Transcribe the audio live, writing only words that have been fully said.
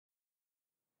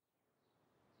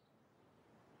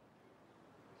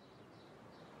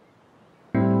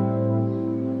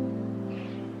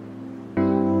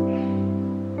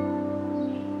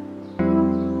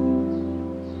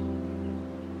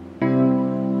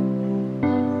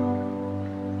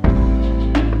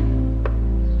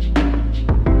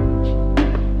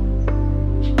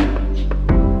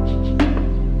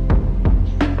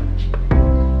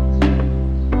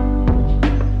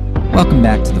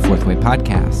Welcome back to the Fourth Way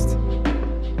Podcast.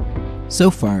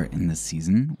 So far in this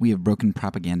season, we have broken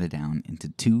propaganda down into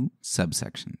two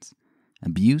subsections,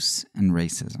 abuse and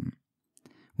racism.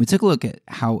 We took a look at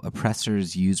how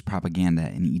oppressors use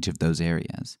propaganda in each of those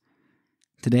areas.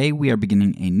 Today, we are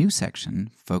beginning a new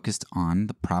section focused on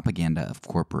the propaganda of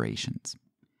corporations.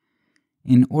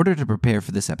 In order to prepare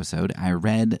for this episode, I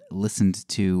read, listened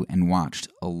to, and watched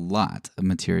a lot of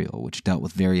material which dealt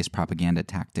with various propaganda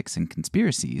tactics and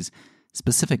conspiracies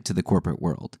specific to the corporate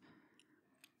world.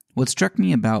 What struck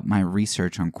me about my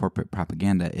research on corporate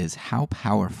propaganda is how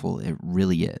powerful it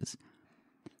really is.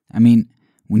 I mean,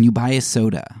 when you buy a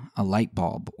soda, a light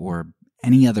bulb, or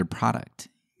any other product,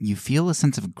 you feel a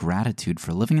sense of gratitude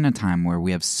for living in a time where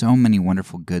we have so many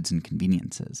wonderful goods and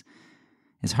conveniences.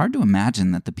 It's hard to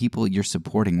imagine that the people you're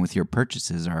supporting with your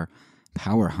purchases are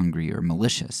power-hungry or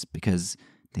malicious because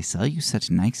they sell you such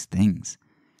nice things.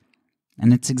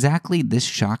 And it's exactly this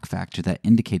shock factor that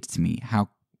indicates to me how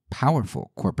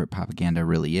powerful corporate propaganda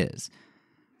really is.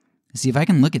 See, if I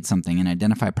can look at something and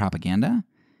identify propaganda,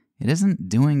 it isn't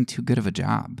doing too good of a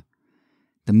job.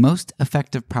 The most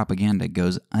effective propaganda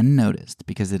goes unnoticed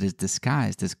because it is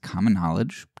disguised as common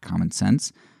knowledge, common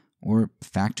sense, or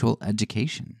factual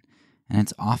education, and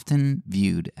it's often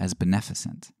viewed as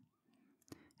beneficent.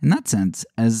 In that sense,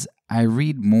 as I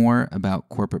read more about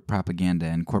corporate propaganda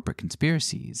and corporate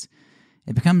conspiracies,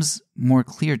 it becomes more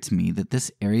clear to me that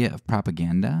this area of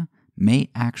propaganda may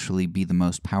actually be the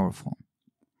most powerful.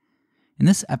 In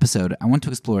this episode, I want to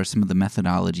explore some of the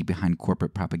methodology behind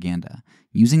corporate propaganda,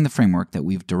 using the framework that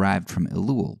we've derived from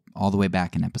Ellul all the way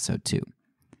back in episode 2.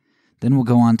 Then we'll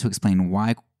go on to explain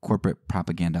why corporate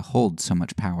propaganda holds so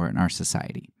much power in our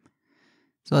society.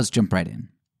 So let's jump right in.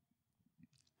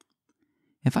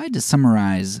 If I had to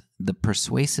summarize the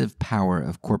persuasive power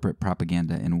of corporate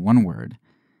propaganda in one word,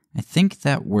 I think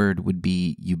that word would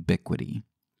be ubiquity.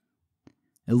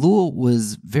 Ellul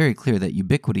was very clear that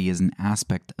ubiquity is an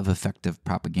aspect of effective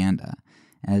propaganda,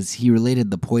 as he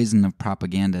related the poison of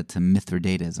propaganda to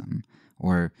Mithridatism,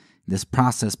 or this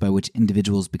process by which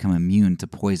individuals become immune to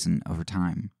poison over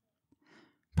time.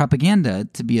 Propaganda,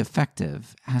 to be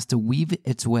effective, has to weave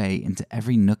its way into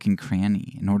every nook and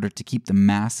cranny in order to keep the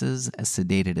masses as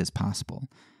sedated as possible,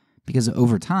 because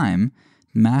over time,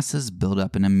 masses build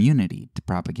up an immunity to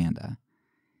propaganda.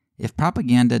 If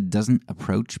propaganda doesn't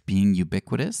approach being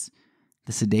ubiquitous,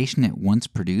 the sedation it once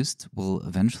produced will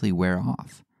eventually wear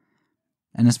off.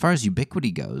 And as far as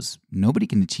ubiquity goes, nobody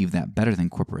can achieve that better than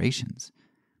corporations.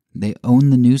 They own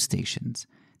the news stations.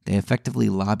 They effectively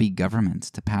lobby governments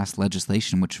to pass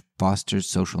legislation which fosters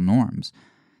social norms.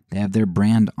 They have their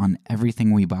brand on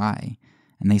everything we buy,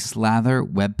 and they slather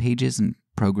web pages and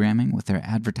programming with their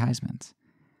advertisements.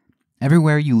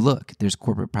 Everywhere you look, there's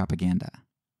corporate propaganda.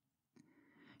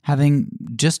 Having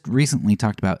just recently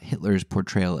talked about Hitler's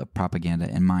portrayal of propaganda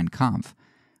in Mein Kampf,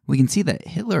 we can see that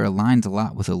Hitler aligns a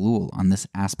lot with Ellul on this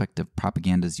aspect of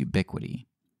propaganda's ubiquity.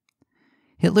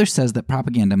 Hitler says that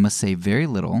propaganda must say very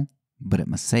little, but it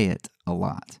must say it a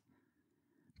lot.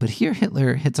 But here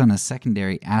Hitler hits on a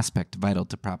secondary aspect vital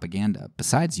to propaganda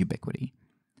besides ubiquity.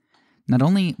 Not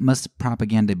only must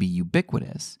propaganda be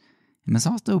ubiquitous, it must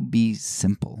also be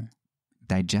simple,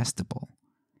 digestible.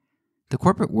 The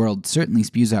corporate world certainly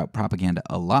spews out propaganda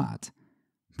a lot,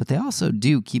 but they also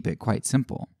do keep it quite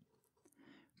simple.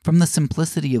 From the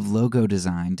simplicity of logo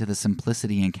design to the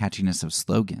simplicity and catchiness of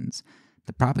slogans,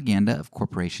 the propaganda of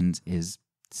corporations is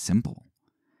simple.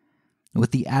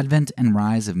 With the advent and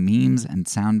rise of memes and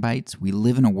sound bites, we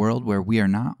live in a world where we are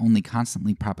not only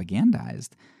constantly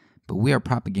propagandized, but we are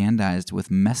propagandized with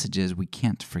messages we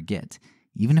can't forget,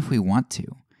 even if we want to,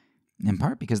 in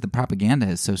part because the propaganda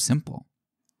is so simple.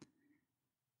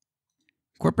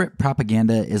 Corporate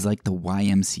propaganda is like the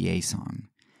YMCA song.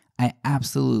 I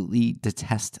absolutely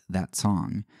detest that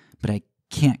song, but I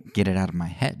can't get it out of my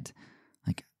head.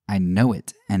 Like, I know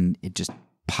it, and it just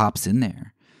pops in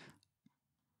there.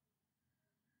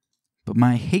 But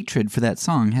my hatred for that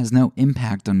song has no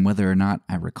impact on whether or not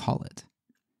I recall it.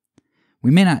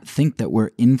 We may not think that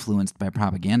we're influenced by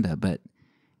propaganda, but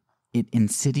it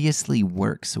insidiously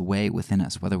works away within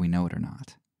us whether we know it or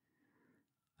not.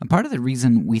 A part of the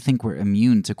reason we think we're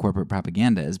immune to corporate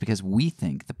propaganda is because we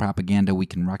think the propaganda we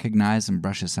can recognize and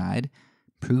brush aside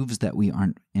proves that we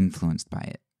aren't influenced by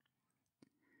it.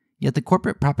 Yet the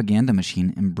corporate propaganda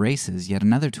machine embraces yet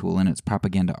another tool in its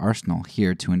propaganda arsenal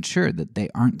here to ensure that they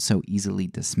aren't so easily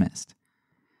dismissed.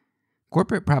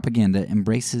 Corporate propaganda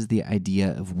embraces the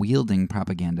idea of wielding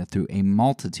propaganda through a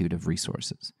multitude of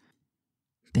resources.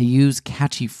 They use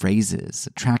catchy phrases,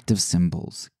 attractive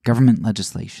symbols, government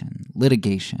legislation,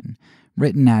 litigation,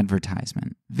 written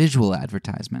advertisement, visual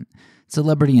advertisement,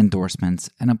 celebrity endorsements,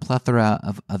 and a plethora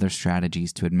of other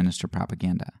strategies to administer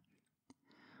propaganda.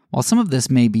 While some of this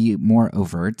may be more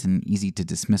overt and easy to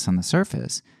dismiss on the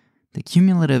surface, the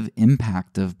cumulative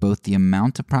impact of both the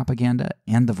amount of propaganda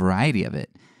and the variety of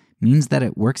it means that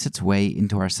it works its way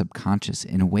into our subconscious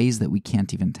in ways that we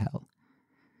can't even tell.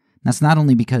 That's not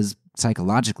only because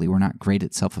psychologically we're not great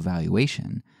at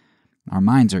self-evaluation. Our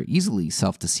minds are easily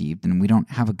self-deceived and we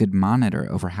don't have a good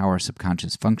monitor over how our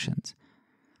subconscious functions.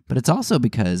 But it's also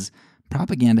because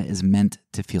propaganda is meant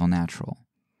to feel natural.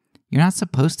 You're not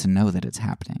supposed to know that it's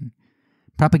happening.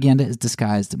 Propaganda is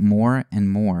disguised more and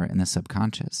more in the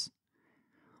subconscious.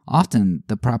 Often,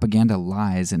 the propaganda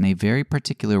lies in a very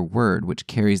particular word which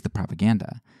carries the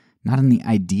propaganda, not in the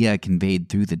idea conveyed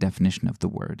through the definition of the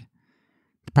word.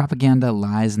 The propaganda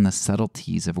lies in the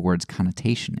subtleties of a word's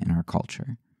connotation in our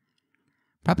culture.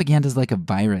 Propaganda is like a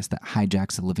virus that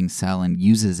hijacks a living cell and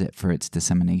uses it for its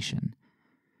dissemination.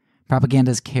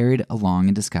 Propaganda is carried along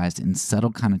and disguised in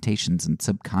subtle connotations and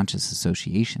subconscious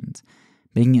associations,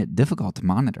 making it difficult to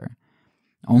monitor,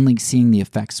 only seeing the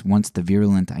effects once the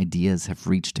virulent ideas have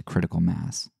reached a critical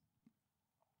mass.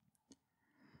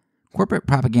 Corporate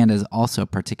propaganda is also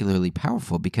particularly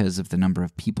powerful because of the number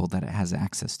of people that it has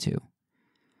access to.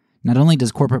 Not only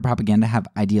does corporate propaganda have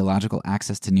ideological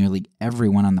access to nearly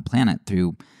everyone on the planet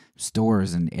through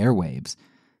stores and airwaves,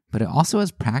 but it also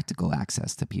has practical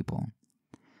access to people.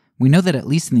 We know that at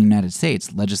least in the United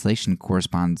States, legislation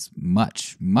corresponds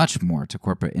much, much more to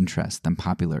corporate interests than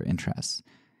popular interests.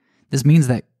 This means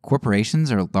that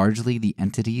corporations are largely the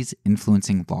entities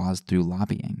influencing laws through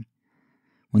lobbying.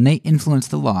 When they influence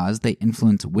the laws, they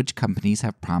influence which companies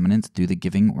have prominence through the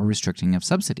giving or restricting of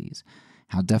subsidies,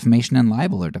 how defamation and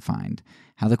libel are defined,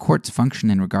 how the courts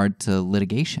function in regard to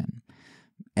litigation,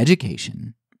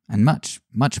 education, and much,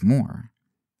 much more.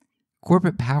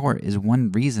 Corporate power is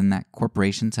one reason that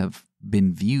corporations have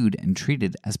been viewed and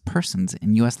treated as persons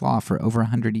in U.S. law for over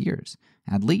 100 years,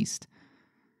 at least.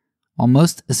 While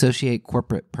most associate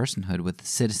corporate personhood with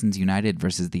Citizens United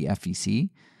versus the FEC,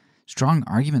 strong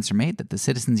arguments are made that the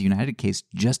Citizens United case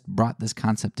just brought this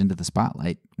concept into the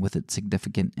spotlight with its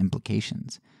significant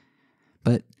implications.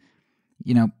 But,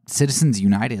 Citizens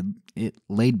United, it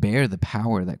laid bare the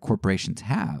power that corporations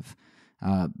have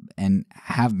and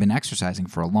have been exercising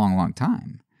for a long, long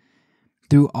time.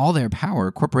 Through all their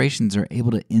power, corporations are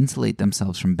able to insulate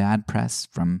themselves from bad press,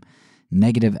 from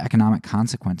negative economic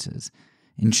consequences,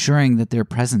 ensuring that their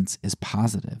presence is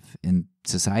positive in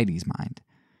society's mind.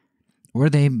 Or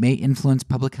they may influence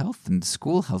public health and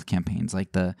school health campaigns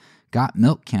like the Got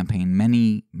Milk campaign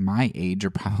many my age are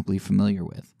probably familiar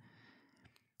with.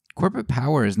 Corporate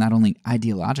power is not only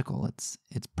ideological, it's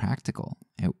practical.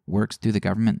 It works through the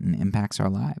government and impacts our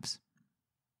lives.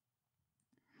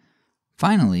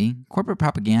 Finally, corporate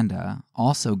propaganda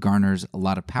also garners a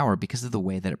lot of power because of the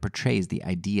way that it portrays the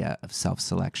idea of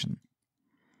self-selection.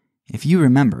 If you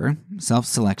remember,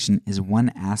 self-selection is one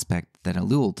aspect that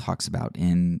Ellul talks about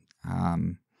in, I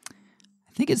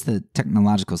think it's the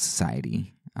Technological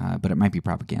Society, but it might be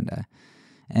propaganda.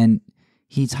 And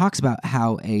he talks about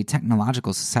how a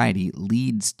technological society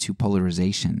leads to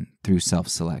polarization through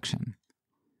self-selection.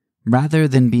 Rather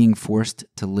than being forced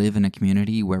to live in a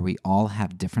community where we all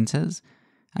have differences,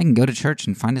 I can go to church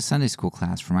and find a Sunday school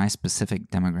class for my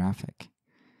specific demographic.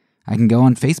 I can go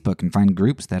on Facebook and find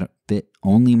groups that fit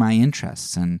only my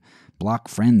interests and block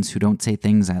friends who don't say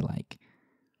things I like.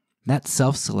 That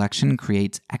self-selection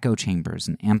creates echo chambers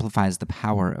and amplifies the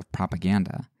power of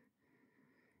propaganda.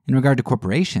 In regard to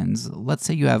corporations, let's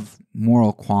say you have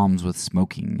moral qualms with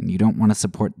smoking and you don't want to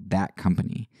support that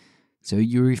company, so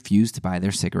you refuse to buy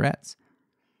their cigarettes.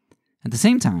 At the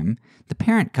same time, the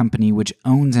parent company which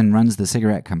owns and runs the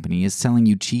cigarette company is selling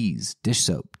you cheese, dish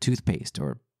soap, toothpaste,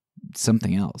 or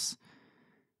something else.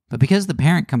 But because the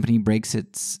parent company breaks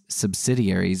its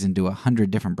subsidiaries into 100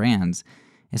 different brands,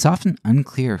 it's often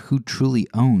unclear who truly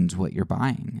owns what you're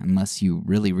buying unless you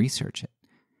really research it.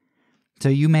 So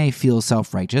you may feel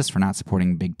self-righteous for not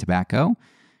supporting big tobacco,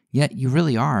 yet you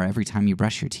really are every time you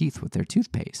brush your teeth with their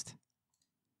toothpaste.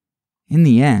 In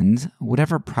the end,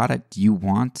 whatever product you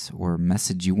want or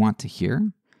message you want to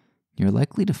hear, you're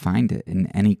likely to find it in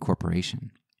any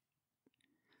corporation.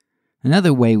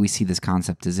 Another way we see this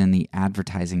concept is in the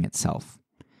advertising itself.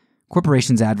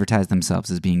 Corporations advertise themselves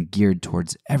as being geared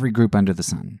towards every group under the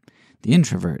sun: the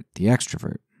introvert, the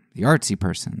extrovert, the artsy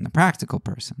person, the practical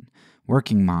person,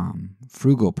 working mom,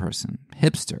 frugal person,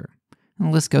 hipster, and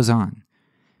the list goes on.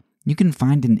 You can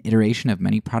find an iteration of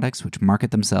many products which market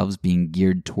themselves being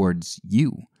geared towards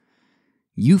you.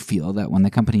 You feel that when the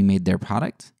company made their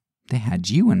product, they had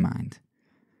you in mind.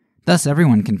 Thus,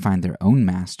 everyone can find their own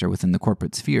master within the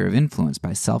corporate sphere of influence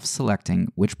by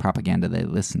self-selecting which propaganda they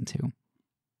listen to.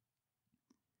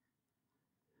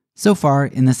 So far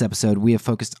in this episode, we have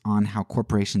focused on how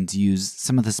corporations use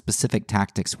some of the specific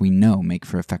tactics we know make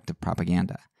for effective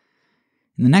propaganda.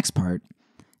 In the next part,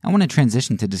 I want to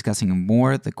transition to discussing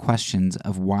more the questions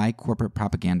of why corporate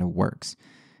propaganda works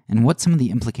and what some of the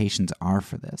implications are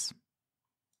for this.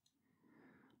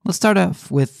 Let's start off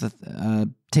with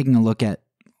taking a look at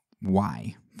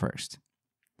why first.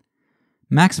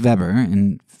 Max Weber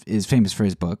is famous for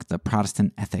his book, The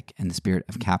Protestant Ethic and the Spirit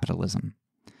of Capitalism.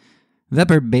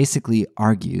 Weber basically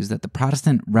argues that the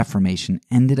Protestant Reformation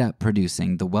ended up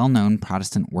producing the well-known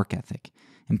Protestant work ethic,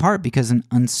 in part because an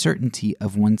uncertainty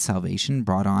of one's salvation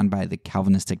brought on by the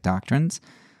Calvinistic doctrines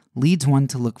leads one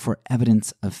to look for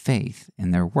evidence of faith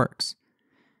in their works.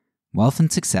 Wealth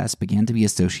and success began to be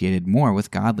associated more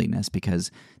with godliness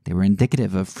because they were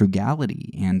indicative of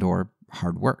frugality and or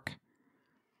hard work.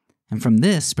 And from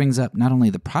this springs up not only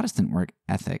the Protestant work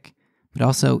ethic, but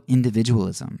also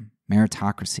individualism,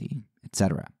 meritocracy,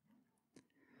 etc.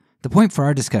 The point for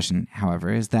our discussion,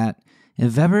 however, is that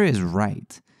if Weber is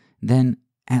right, then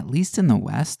at least in the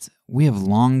West, we have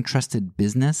long trusted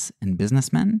business and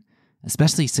businessmen,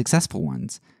 especially successful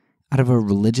ones, out of a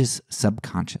religious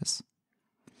subconscious.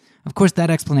 Of course, that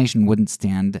explanation wouldn't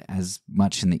stand as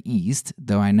much in the East,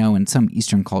 though I know in some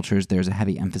Eastern cultures there's a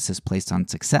heavy emphasis placed on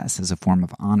success as a form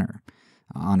of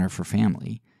honor for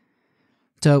family.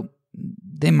 So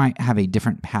they might have a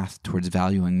different path towards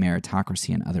valuing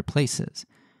meritocracy in other places.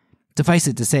 Suffice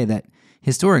it to say that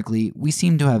historically, we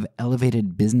seem to have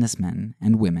elevated businessmen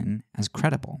and women as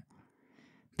credible.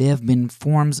 They have been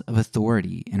forms of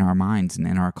authority in our minds and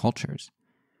in our cultures.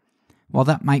 While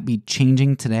that might be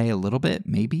changing today a little bit,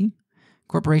 maybe,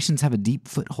 corporations have a deep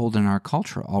foothold in our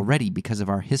culture already because of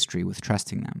our history with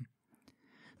trusting them.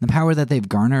 The power that they've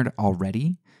garnered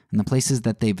already and the places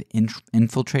that they've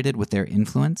infiltrated with their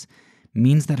influence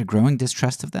means that a growing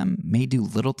distrust of them may do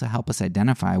little to help us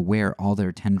identify where all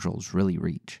their tendrils really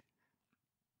reach.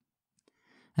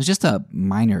 As just a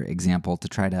minor example to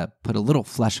try to put a little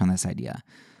flesh on this idea,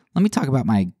 let me talk about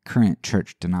my current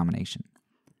church denomination.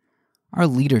 Our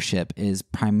leadership is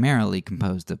primarily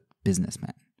composed of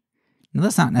businessmen. Now,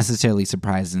 that's not necessarily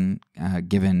surprising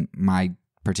given my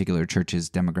particular church's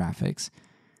demographics,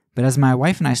 but as my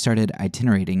wife and I started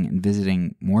itinerating and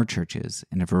visiting more churches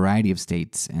in a variety of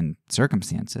states and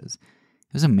circumstances,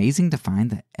 it was amazing to find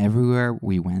that everywhere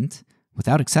we went,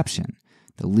 without exception,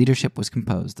 the leadership was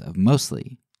composed of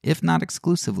mostly, if not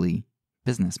exclusively,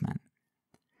 businessmen.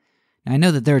 Now, I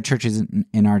know that there are churches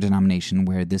in our denomination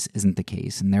where this isn't the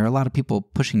case, and there are a lot of people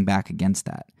pushing back against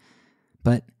that.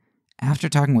 But after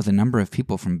talking with a number of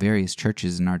people from various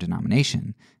churches in our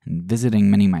denomination and visiting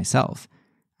many myself,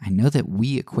 I know that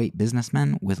we equate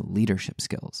businessmen with leadership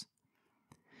skills.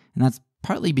 And that's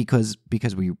partly because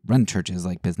we run churches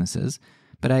like businesses,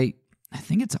 but I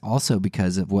think it's also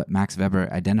because of what Max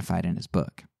Weber identified in his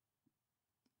book.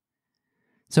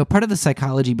 So part of the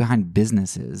psychology behind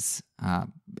businesses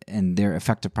and their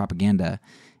effective propaganda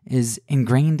is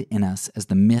ingrained in us as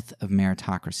the myth of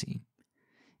meritocracy.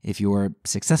 If you're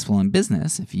successful in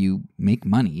business, if you make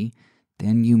money,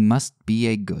 then you must be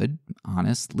a good,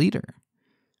 honest leader.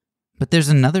 But there's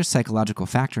another psychological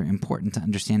factor important to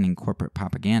understanding corporate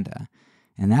propaganda,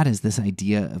 and that is this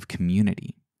idea of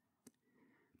community.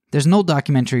 There's an old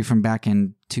documentary from back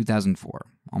in 2004,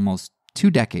 almost 2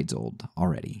 decades old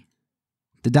already.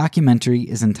 The documentary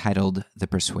is entitled The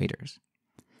Persuaders,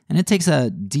 and it takes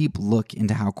a deep look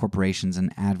into how corporations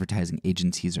and advertising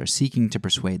agencies are seeking to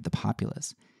persuade the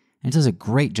populace, and it does a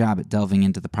great job at delving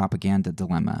into the propaganda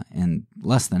dilemma in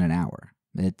less than an hour.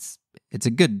 It's a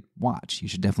good watch. You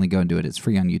should definitely go and do it. It's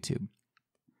free on YouTube.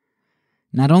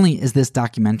 Not only is this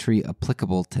documentary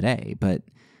applicable today, but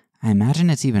I imagine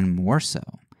it's even more so,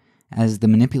 as the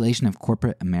manipulation of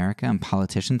corporate America and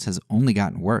politicians has only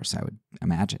gotten worse, I would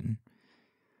imagine.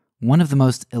 One of the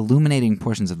most illuminating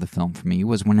portions of the film for me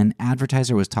was when an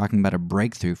advertiser was talking about a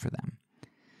breakthrough for them.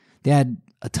 They had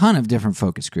a ton of different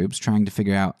focus groups trying to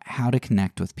figure out how to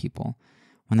connect with people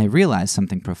when they realized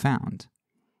something profound.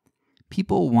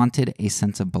 People wanted a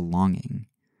sense of belonging.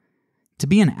 To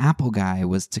be an Apple guy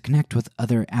was to connect with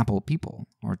other Apple people,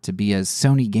 or to be a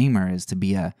Sony gamer is to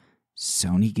be a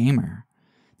Sony gamer.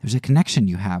 There's a connection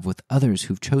you have with others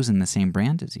who've chosen the same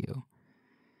brand as you.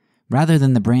 Rather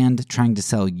than the brand trying to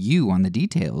sell you on the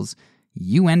details,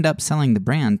 you end up selling the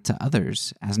brand to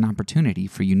others as an opportunity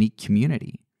for unique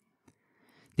community.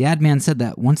 The ad man said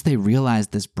that once they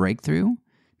realized this breakthrough,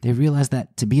 they realized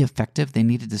that to be effective, they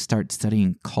needed to start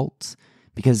studying cults,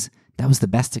 because that was the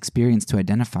best experience to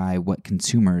identify what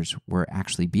consumers were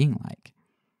actually being like.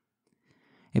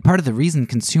 A part of the reason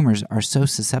consumers are so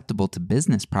susceptible to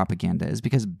business propaganda is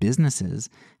because businesses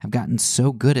have gotten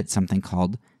so good at something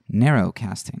called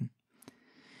narrowcasting.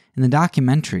 In the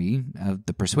documentary of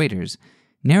The Persuaders,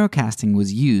 narrowcasting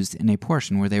was used in a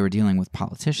portion where they were dealing with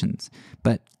politicians,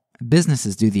 but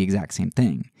businesses do the exact same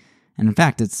thing. And in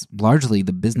fact, it's largely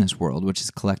the business world which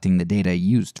is collecting the data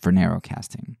used for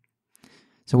narrowcasting.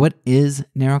 So what is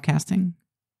narrowcasting?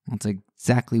 Well, it's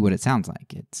exactly what it sounds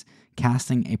like. It's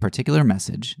casting a particular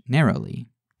message narrowly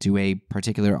to a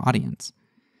particular audience.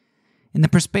 In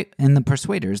the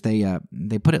Persuaders,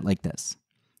 they put it like this.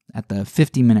 At the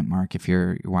 50-minute mark, if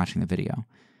you're watching the video.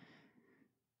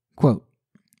 Quote,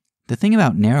 "The thing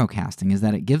about narrowcasting is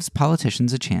that it gives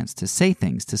politicians a chance to say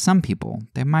things to some people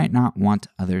they might not want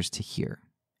others to hear."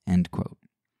 End quote.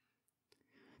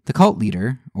 The cult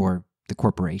leader, or the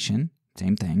corporation,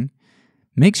 same thing,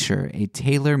 makes sure a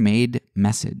tailor-made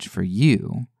message for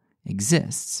you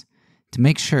exists to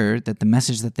make sure that the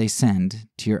message that they send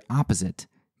to your opposite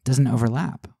doesn't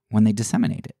overlap when they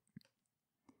disseminate it.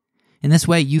 In this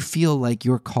way, you feel like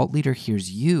your cult leader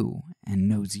hears you and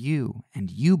knows you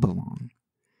and you belong.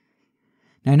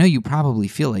 Now, I know you probably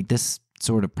feel like this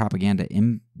sort of propaganda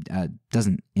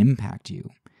doesn't impact you.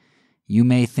 You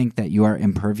may think that you are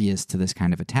impervious to this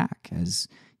kind of attack, as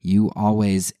you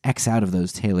always X out of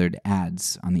those tailored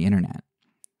ads on the internet.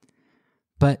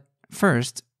 But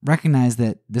first, recognize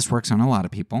that this works on a lot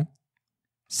of people.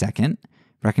 Second,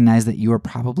 recognize that you are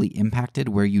probably impacted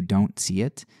where you don't see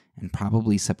it, and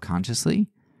probably subconsciously.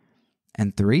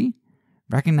 And 3,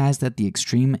 recognize that the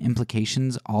extreme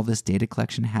implications all this data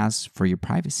collection has for your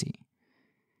privacy.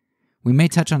 We may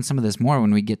touch on some of this more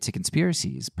when we get to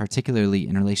conspiracies, particularly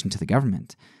in relation to the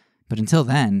government. But until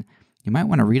then, you might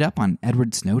want to read up on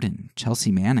Edward Snowden,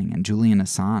 Chelsea Manning, and Julian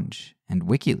Assange, and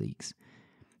WikiLeaks.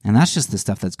 And that's just the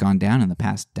stuff that's gone down in the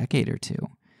past decade or two.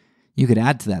 You could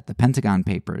add to that the Pentagon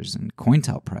Papers and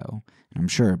COINTELPRO, and I'm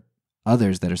sure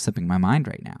others that are slipping my mind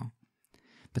right now.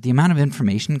 But the amount of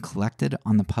information collected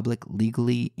on the public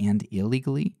legally and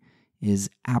illegally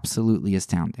is absolutely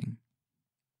astounding.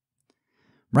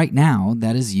 Right now,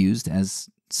 that is used as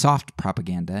soft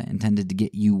propaganda intended to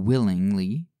get you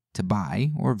willingly to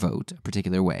buy or vote a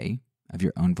particular way of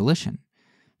your own volition.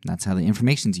 That's how the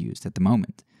information's used at the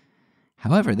moment.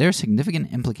 However, there are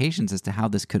significant implications as to how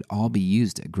this could all be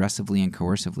used aggressively and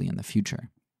coercively in the future.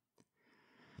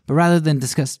 But rather than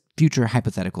discuss future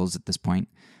hypotheticals at this point,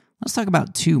 let's talk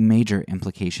about 2 major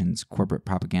implications corporate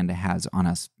propaganda has on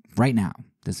us right now,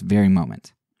 this very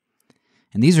moment.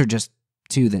 And these are just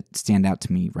 2 that stand out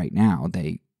to me right now.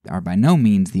 They are by no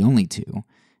means the only 2,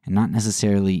 and not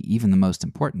necessarily even the most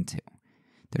important 2.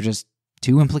 They're just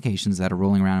 2 implications that are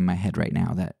rolling around in my head right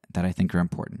now that I think are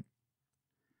important.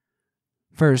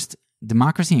 First,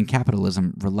 democracy and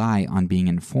capitalism rely on being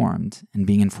informed, and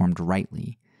being informed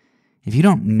rightly. If you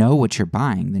don't know what you're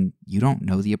buying, then you don't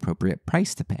know the appropriate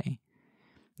price to pay.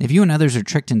 If you and others are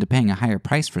tricked into paying a higher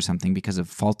price for something because of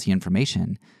faulty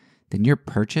information, then your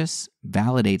purchase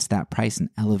validates that price and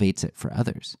elevates it for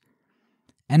others.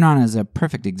 Enron is a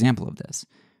perfect example of this,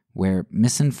 where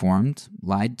misinformed,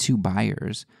 lied to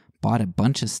buyers bought a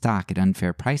bunch of stock at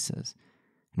unfair prices.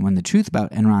 And when the truth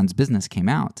about Enron's business came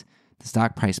out, the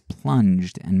stock price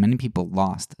plunged and many people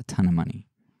lost a ton of money.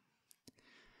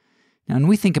 Now, when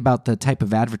we think about the type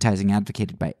of advertising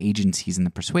advocated by agencies and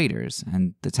the persuaders,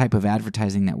 and the type of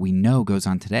advertising that we know goes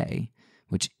on today,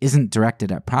 which isn't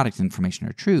directed at product information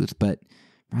or truth, but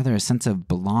rather a sense of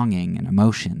belonging and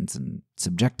emotions and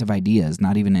subjective ideas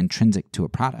not even intrinsic to a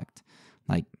product,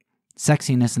 like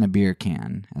sexiness in a beer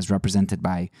can, as represented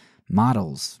by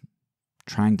models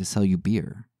trying to sell you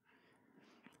beer.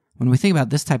 When we think about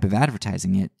this type of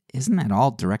advertising, it isn't at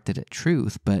all directed at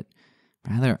truth, but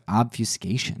rather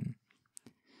obfuscation.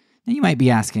 Now you might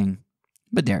be asking,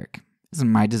 but Derek,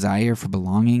 isn't my desire for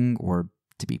belonging or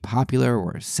to be popular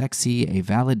or sexy a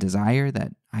valid desire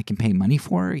that I can pay money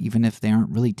for, even if they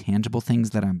aren't really tangible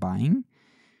things that I'm buying?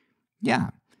 Yeah,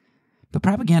 but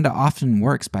propaganda often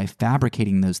works by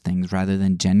fabricating those things rather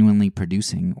than genuinely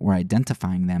producing or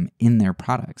identifying them in their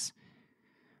products.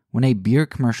 When a beer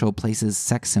commercial places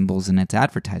sex symbols in its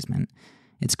advertisement,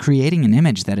 it's creating an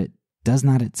image that it does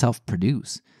not itself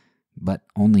produce, but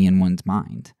only in one's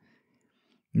mind.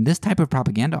 This type of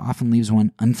propaganda often leaves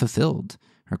one unfulfilled,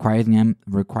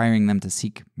 requiring them to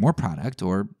seek more product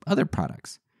or other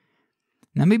products.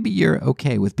 Now, maybe you're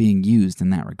okay with being used in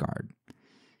that regard.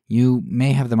 You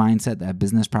may have the mindset that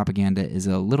business propaganda is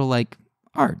a little like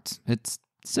art. It's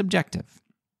subjective.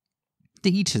 To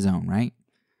each his own, right?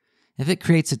 If it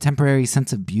creates a temporary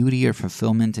sense of beauty or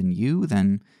fulfillment in you,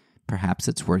 then perhaps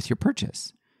it's worth your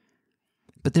purchase.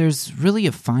 But there's really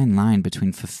a fine line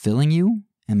between fulfilling you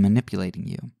and manipulating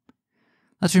you.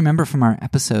 Let's remember from our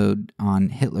episode on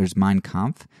Hitler's Mein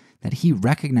Kampf that he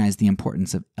recognized the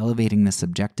importance of elevating the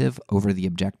subjective over the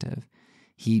objective.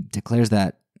 He declares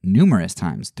that numerous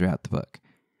times throughout the book.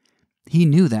 He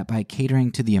knew that by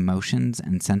catering to the emotions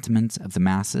and sentiments of the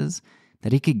masses,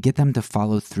 that he could get them to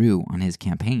follow through on his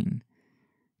campaign.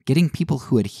 Getting people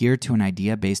who adhere to an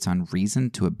idea based on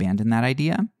reason to abandon that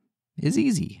idea is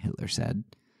easy, Hitler said.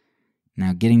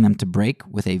 Now, getting them to break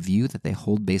with a view that they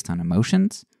hold based on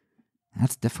emotions,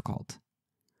 that's difficult.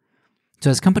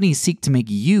 So as companies seek to make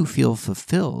you feel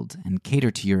fulfilled and cater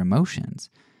to your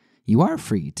emotions, you are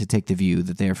free to take the view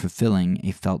that they are fulfilling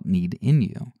a felt need in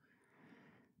you.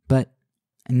 But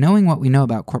knowing what we know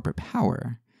about corporate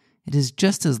power, it is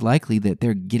just as likely that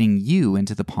they're getting you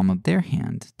into the palm of their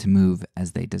hand to move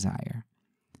as they desire.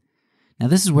 Now,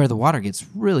 this is where the water gets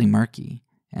really murky,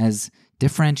 as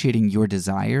differentiating your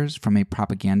desires from a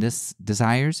propagandist's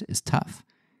desires is tough.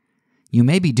 You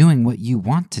may be doing what you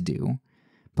want to do,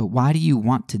 but why do you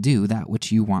want to do that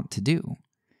which you want to do?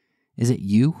 Is it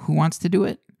you who wants to do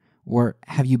it, or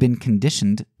have you been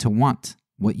conditioned to want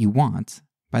what you want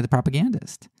by the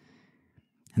propagandist?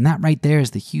 And that right there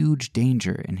is the huge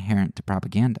danger inherent to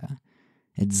propaganda.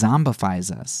 It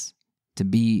zombifies us to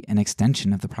be an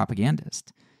extension of the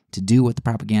propagandist, to do what the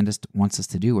propagandist wants us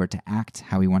to do or to act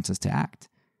how he wants us to act.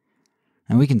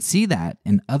 And we can see that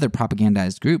in other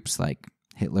propagandized groups like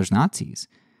Hitler's Nazis.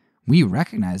 We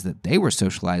recognize that they were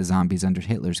socialized zombies under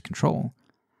Hitler's control.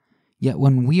 Yet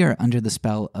when we are under the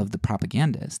spell of the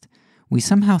propagandist, we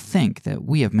somehow think that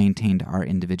we have maintained our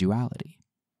individuality.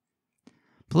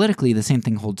 Politically, the same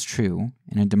thing holds true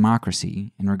in a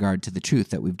democracy in regard to the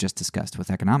truth that we've just discussed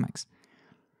with economics.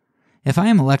 If I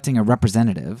am electing a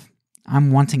representative,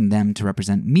 I'm wanting them to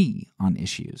represent me on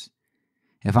issues.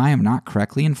 If I am not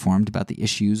correctly informed about the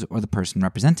issues or the person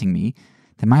representing me,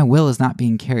 then my will is not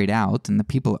being carried out and the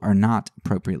people are not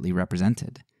appropriately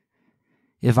represented.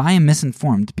 If I am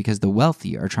misinformed because the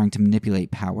wealthy are trying to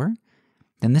manipulate power,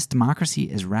 then this democracy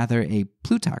is rather a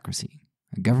plutocracy,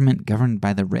 a government governed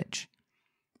by the rich.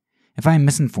 If I am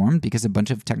misinformed because a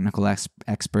bunch of technical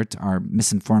experts are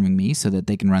misinforming me so that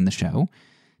they can run the show,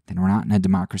 then we're not in a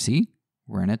democracy,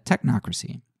 we're in a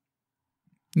technocracy.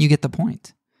 You get the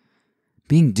point.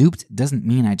 Being duped doesn't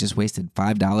mean I just wasted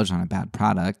 $5 on a bad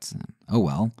product. Oh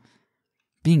well.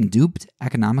 Being duped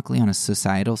economically on a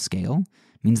societal scale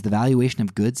means the valuation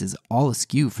of goods is all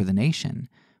askew for the nation,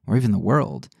 or even the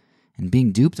world. And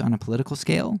being duped on a political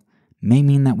scale may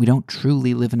mean that we don't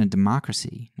truly live in a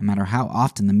democracy, no matter how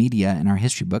often the media and our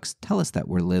history books tell us that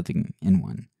we're living in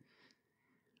one.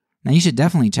 Now, you should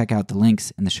definitely check out the links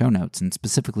in the show notes and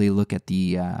specifically look at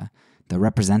the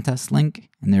Represent Us link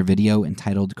in their video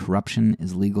entitled Corruption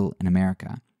is Legal in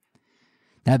America.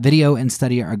 That video and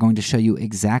study are going to show you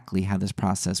exactly how this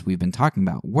process we've been talking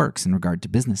about works in regard to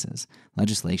businesses,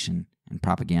 legislation, and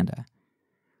propaganda.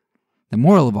 The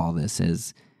moral of all this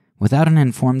is, without an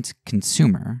informed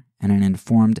consumer and an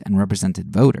informed and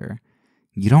represented voter,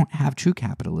 you don't have true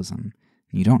capitalism,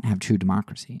 and you don't have true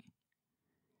democracy.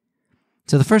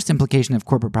 So the first implication of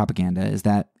corporate propaganda is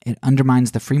that it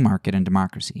undermines the free market and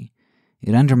democracy.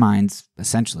 It undermines,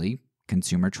 essentially,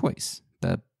 consumer choice,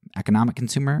 the economic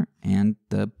consumer and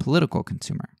the political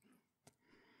consumer.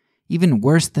 Even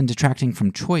worse than detracting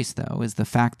from choice, though, is the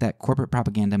fact that corporate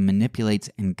propaganda manipulates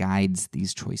and guides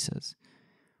these choices.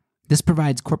 This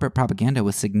provides corporate propaganda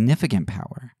with significant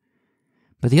power.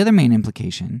 But the other main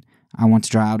implication I want to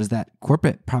draw out is that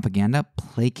corporate propaganda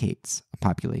placates a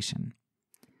population.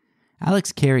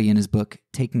 Alex Carey, in his book,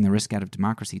 Taking the Risk Out of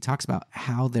Democracy, talks about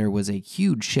how there was a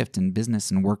huge shift in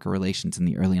business and worker relations in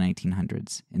the early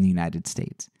 1900s in the United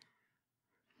States.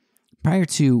 Prior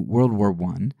to World War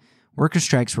I, worker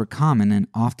strikes were common and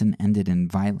often ended in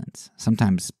violence,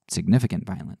 sometimes significant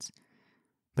violence.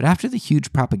 But after the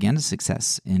huge propaganda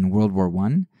success in World War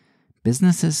I,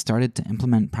 businesses started to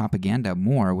implement propaganda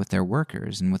more with their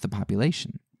workers and with the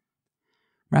population.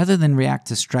 Rather than react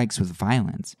to strikes with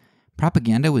violence,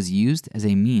 propaganda was used as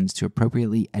a means to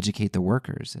appropriately educate the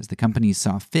workers as the companies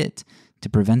saw fit to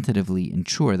preventatively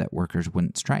ensure that workers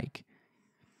wouldn't strike.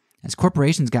 As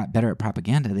corporations got better at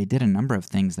propaganda, they did a number of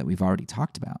things that we've already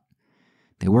talked about.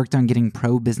 They worked on getting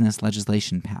pro-business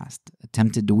legislation passed,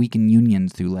 attempted to weaken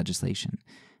unions through legislation,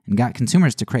 and got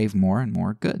consumers to crave more and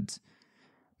more goods.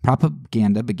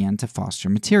 Propaganda began to foster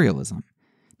materialism,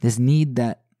 this need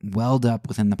that welled up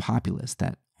within the populace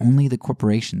that only the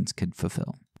corporations could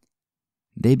fulfill.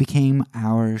 They became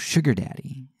our sugar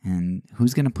daddy, And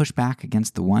who's going to push back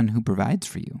against the one who provides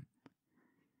for you?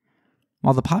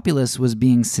 While the populace was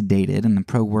being sedated and the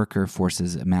pro-worker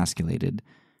forces emasculated,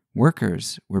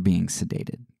 workers were being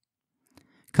sedated.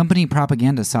 Company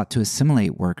propaganda sought to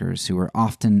assimilate workers who were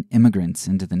often immigrants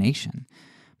into the nation,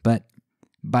 but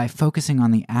by focusing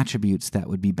on the attributes that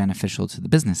would be beneficial to the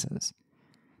businesses.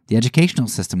 The educational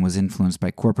system was influenced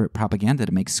by corporate propaganda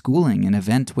to make schooling an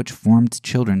event which formed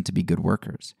children to be good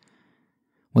workers.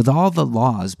 With all the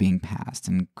laws being passed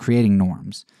and creating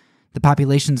norms, the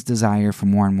population's desire for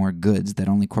more and more goods that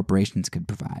only corporations could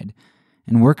provide,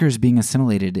 and workers being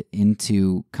assimilated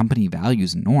into company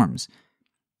values and norms,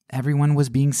 everyone was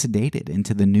being sedated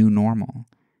into the new normal.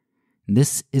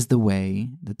 This is the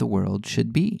way that the world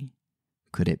should be.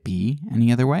 Could it be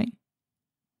any other way?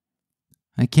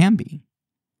 It can be,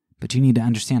 but you need to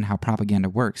understand how propaganda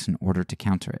works in order to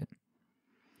counter it.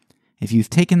 If you've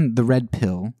taken the red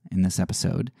pill in this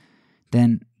episode,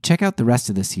 then check out the rest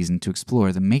of this season to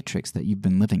explore the matrix that you've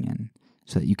been living in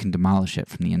so that you can demolish it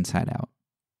from the inside out.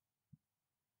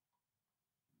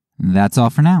 That's all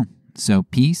for now. So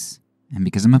peace, and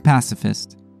because I'm a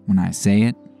pacifist, when I say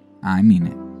it, I mean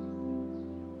it.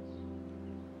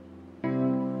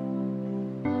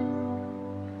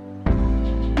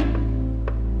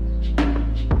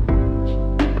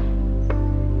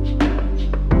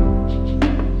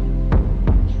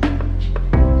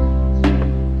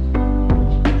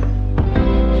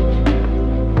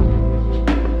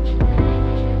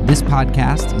 This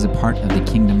podcast is a part of the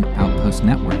Kingdom Outpost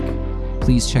Network.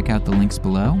 Please check out the links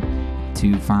below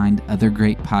to find other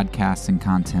great podcasts and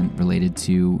content related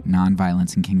to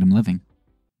nonviolence and kingdom living.